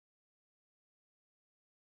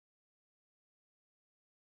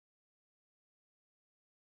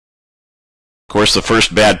course, the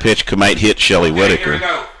first bad pitch might hit Shelley Whitaker. Here we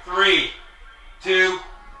go. 3, 2,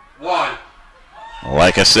 1.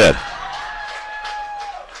 Like I said,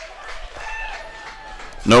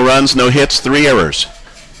 no runs, no hits, 3 errors.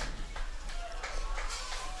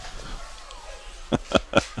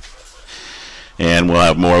 And we'll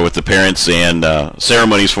have more with the parents and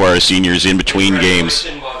ceremonies for our seniors in between games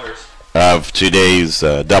of today's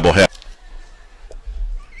doubleheader.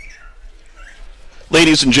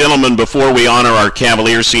 Ladies and gentlemen, before we honor our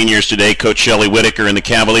Cavalier seniors today, Coach Shelley Whitaker and the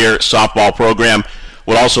Cavalier softball program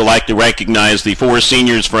would also like to recognize the 4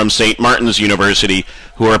 seniors from St. Martin's University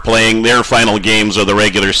who are playing their final games of the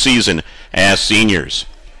regular season as seniors.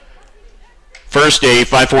 First, a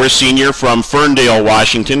 5'4" senior from Ferndale,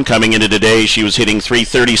 Washington, coming into today. She was hitting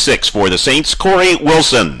 .336 for the Saints, Corey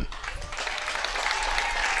Wilson.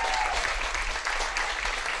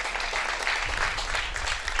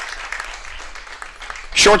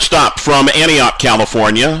 Shortstop from Antioch,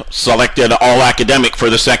 California, selected All-Academic for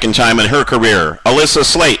the second time in her career, Alyssa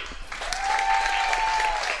Slate.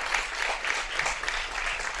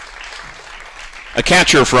 A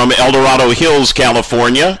catcher from El Dorado Hills,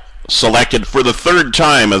 California, selected for the 3rd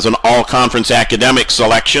time as an All-Conference Academic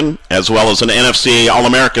selection, as well as an NFCA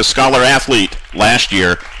All-America Scholar Athlete last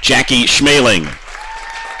year, Jackie Schmaling.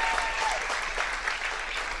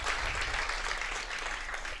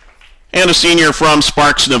 And a senior from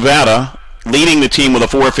Sparks, Nevada, leading the team with a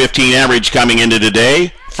 .415 average coming into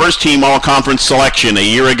today. First team All-Conference selection a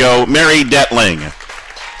year ago, Mary Detling.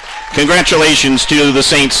 Congratulations to the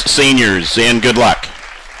Saints seniors, and good luck.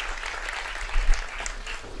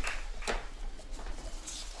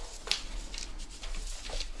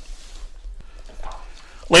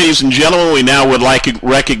 Ladies and gentlemen, we now would like to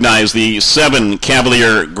recognize the 7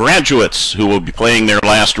 Cavalier graduates who will be playing their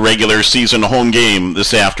last regular season home game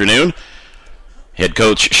this afternoon. Head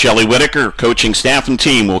coach Shelley Whitaker, coaching staff and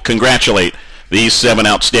team will congratulate these 7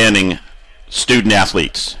 outstanding student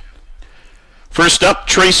athletes. First up,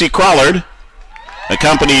 Tracy Crawlard,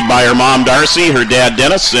 accompanied by her mom Darcy, her dad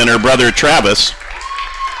Dennis, and her brother Travis.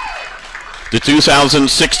 The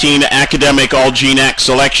 2016 academic All-GNAC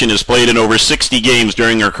selection has played in over 60 games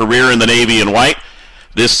during her career in the Navy and White.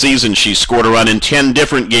 This season, she scored a run in 10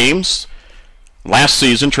 different games. Last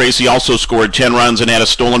season, Tracy also scored 10 runs and had a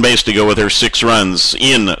stolen base to go with her 6 runs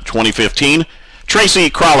in 2015. Tracy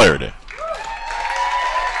Crawlard.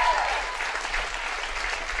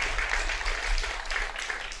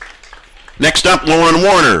 Next up, Lauren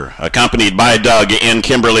Warner, accompanied by Doug and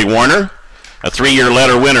Kimberly Warner. A 3-year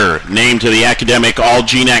letter winner, named to the academic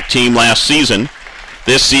All-GNAC team last season.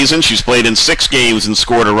 This season, she's played in 6 games and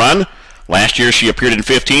scored a run. Last year, she appeared in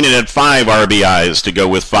 15 and had 5 RBIs to go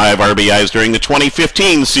with 5 RBIs during the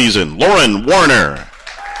 2015 season. Lauren Warner.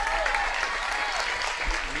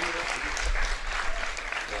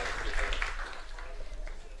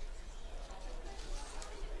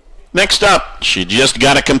 Next up, she just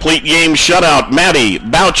got a complete game shutout, Maddie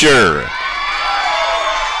Boucher.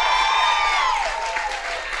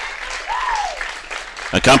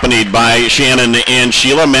 Accompanied by Shannon and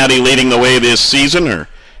Sheila. Maddie leading the way this season. Her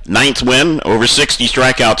 9th win, over 60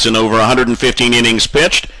 strikeouts in over 115 innings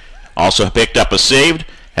pitched. Also picked up a saved.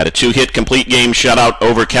 Had a 2-hit complete game shutout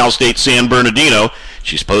over Cal State San Bernardino.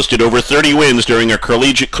 She's posted over 30 wins during her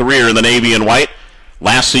collegiate career in the Navy and White.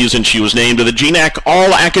 Last season, she was named to the GNAC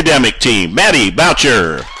All-Academic team. Maddie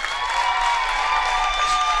Boucher.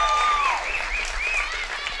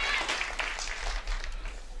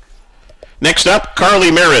 Next up, Carly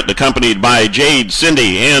Merritt, accompanied by Jade,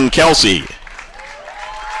 Cindy, and Kelsey.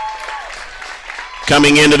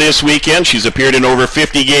 Coming into this weekend, she's appeared in over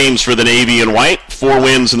 50 games for the Navy and White. 4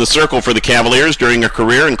 wins in the circle for the Cavaliers during her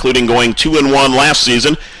career, including going 2-1 last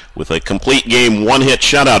season with a complete game 1-hit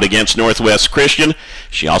shutout against Northwest Christian.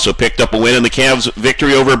 She also picked up a win in the Cavs'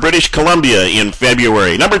 victory over British Columbia in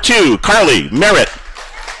February. Number 2, Carly Merritt.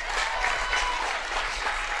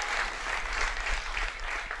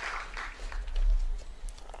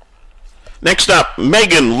 Next up,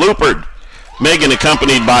 Megan Lupert. Megan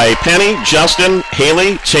accompanied by Penny, Justin,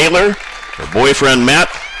 Haley, Taylor, her boyfriend Matt,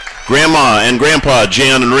 Grandma and Grandpa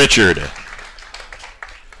Jan and Richard.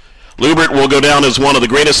 Lubert will go down as one of the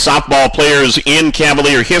greatest softball players in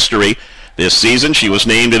Cavalier history. This season, she was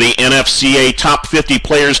named to the NFCA Top 50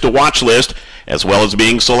 Players to Watch list, as well as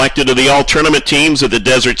being selected to the all-tournament teams at the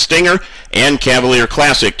Desert Stinger and Cavalier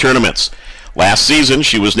Classic tournaments. Last season,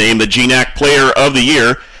 she was named the GNAC Player of the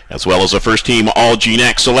Year, as well as a first-team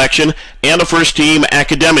All-GNAC selection and a first-team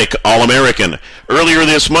Academic All-American. Earlier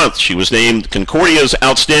this month, she was named Concordia's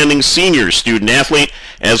Outstanding Senior Student Athlete,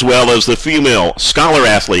 as well as the Female Scholar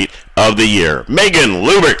Athlete of the Year. Megan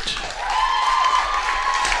Lubert.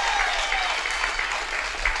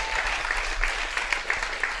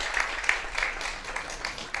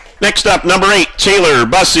 Next up, number 8, Taylor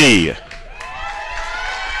Bussey.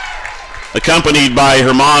 Accompanied by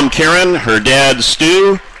her mom, Karen, her dad,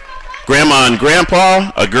 Stu, Grandma and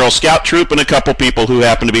Grandpa, a Girl Scout troop, and a couple people who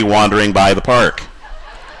happen to be wandering by the park.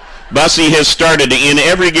 Bussey has started in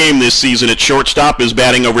every game this season at shortstop, is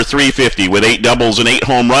batting over .350 with 8 doubles and 8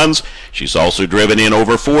 home runs. She's also driven in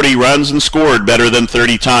over 40 runs and scored better than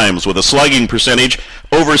 30 times with a slugging percentage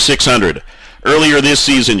over .600. Earlier this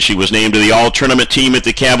season, she was named to the All-Tournament team at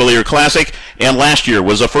the Cavalier Classic, and last year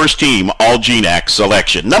was a first-team All-GNAC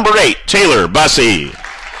selection. Number 8, Taylor Bussey.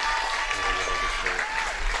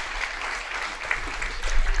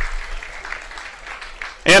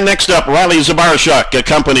 And next up, Riley Zabarchuk,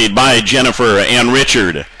 accompanied by Jennifer and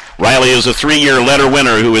Richard. Riley is a 3-year letter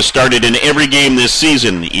winner who has started in every game this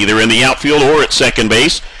season, either in the outfield or at second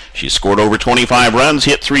base. She scored over 25 runs,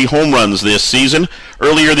 hit 3 home runs this season.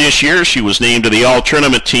 Earlier this year, she was named to the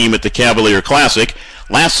All-Tournament team at the Cavalier Classic.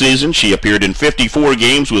 Last season, she appeared in 54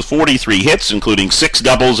 games with 43 hits, including 6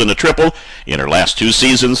 doubles and a triple. In her last 2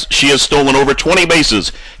 seasons, she has stolen over 20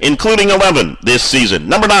 bases, including 11 this season.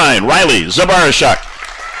 Number 9, Riley Zabarchuk.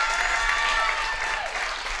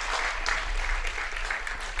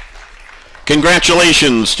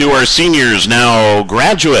 Congratulations to our seniors, now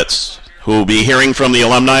graduates, who will be hearing from the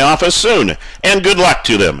alumni office soon, and good luck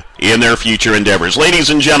to them in their future endeavors. Ladies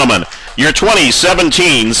and gentlemen, your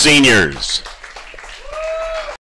 2017 seniors.